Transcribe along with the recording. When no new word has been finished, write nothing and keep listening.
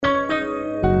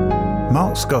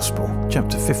Mark's Gospel,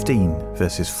 chapter 15,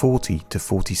 verses 40 to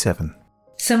 47.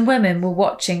 Some women were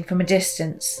watching from a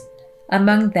distance.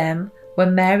 Among them were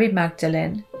Mary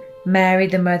Magdalene, Mary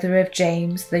the mother of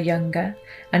James the younger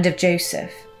and of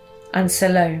Joseph, and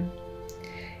Salome.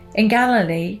 In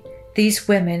Galilee, these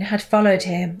women had followed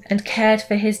him and cared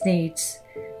for his needs.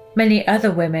 Many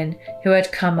other women who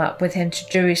had come up with him to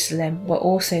Jerusalem were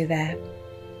also there.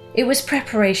 It was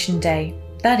preparation day,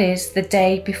 that is, the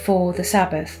day before the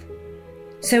Sabbath.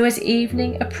 So as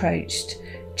evening approached,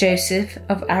 Joseph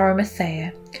of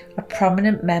Arimathea, a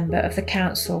prominent member of the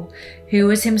council, who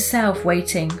was himself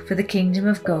waiting for the kingdom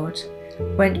of God,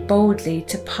 went boldly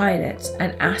to Pilate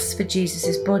and asked for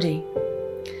Jesus' body.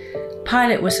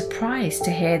 Pilate was surprised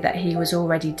to hear that he was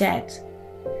already dead.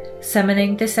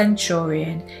 Summoning the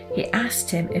centurion, he asked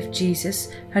him if Jesus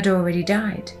had already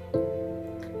died.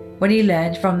 When he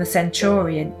learned from the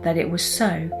centurion that it was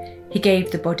so, he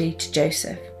gave the body to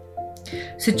Joseph.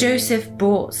 So Joseph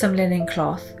brought some linen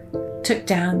cloth, took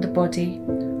down the body,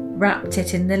 wrapped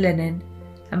it in the linen,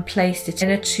 and placed it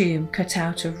in a tomb cut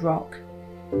out of rock.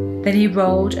 Then he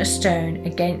rolled a stone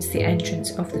against the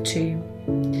entrance of the tomb.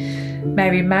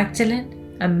 Mary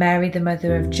Magdalene and Mary the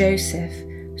mother of Joseph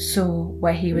saw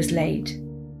where he was laid.